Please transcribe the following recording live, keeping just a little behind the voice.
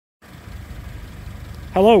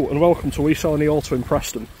Hello and welcome to We Sell Any Auto in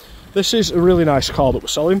Preston. This is a really nice car that we're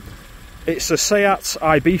selling. It's a Seat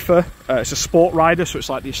Ibiza, it's a Sportrider, so it's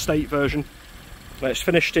like the estate version. It's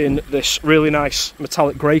finished in this really nice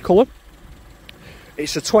metallic grey colour.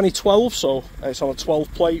 It's a 2012, so it's on a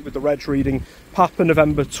 12 plate with the reg reading Papa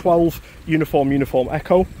November 12 Uniform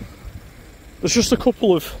Echo. There's just a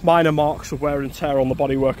couple of minor marks of wear and tear on the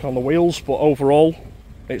bodywork and on the wheels, but overall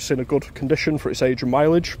it's in a good condition for its age and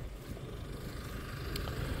mileage.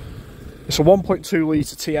 It's a 1.2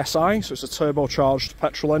 litre TSI, so it's a turbocharged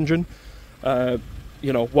petrol engine.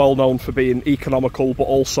 You know, well known for being economical, but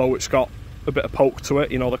also it's got a bit of poke to it.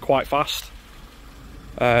 You know, they're quite fast.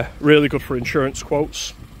 Really good for insurance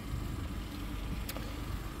quotes.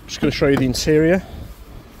 Just going to show you the interior.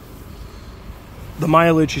 The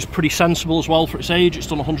mileage is pretty sensible as well for its age. It's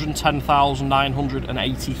done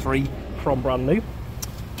 110,983 from brand new.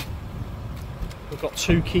 We've got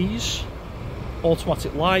 2 keys,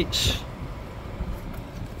 automatic lights,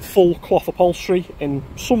 full cloth upholstery in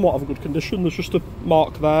somewhat of a good condition. There's just a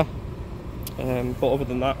mark there, but other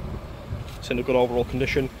than that it's in a good overall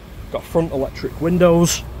condition. We've got front electric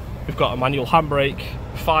windows, we've got a manual handbrake,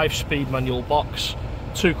 5-speed manual box,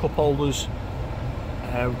 2 cup holders,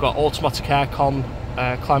 we've got automatic aircon,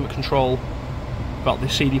 climate control, we've got the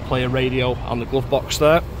CD player, radio and the glove box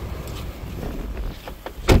there.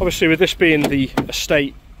 Obviously, with this being the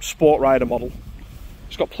estate Sportrider model,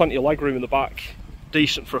 it's got plenty of legroom in the back.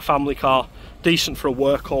 Decent for a family car, decent for a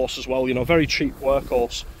workhorse as well, you know, very cheap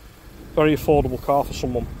workhorse, very affordable car for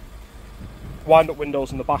someone. Wind up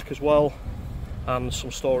windows in the back as well, and some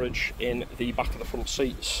storage in the back of the front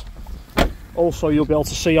seats. Also, you'll be able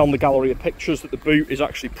to see on the gallery of pictures that the boot is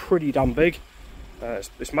actually pretty damn big.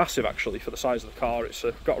 It's massive actually for the size of the car. It's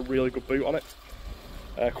got a really good boot on it,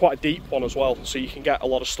 quite a deep one as well, so you can get a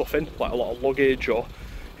lot of stuff in, like a lot of luggage, or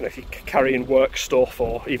you know, if you're carrying work stuff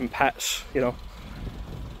or even pets, you know.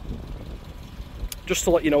 Just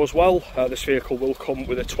to let you know as well, this vehicle will come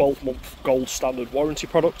with a 12-month gold standard warranty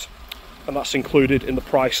product, and that's included in the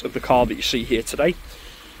price of the car that you see here today.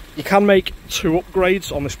 You can make 2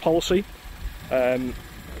 upgrades on this policy. The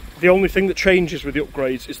only thing that changes with the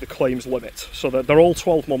upgrades is the claims limit, so they're all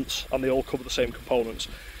 12 months and they all cover the same components.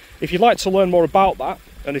 If you'd like to learn more about that,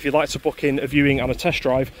 and if you'd like to book in a viewing and a test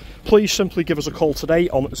drive, please simply give us a call today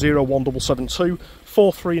on 01772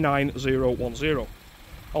 439 010.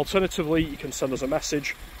 Alternatively, you can send us a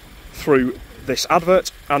message through this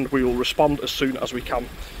advert and we will respond as soon as we can.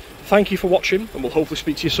 Thank you for watching, and we'll hopefully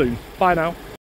speak to you soon. Bye now.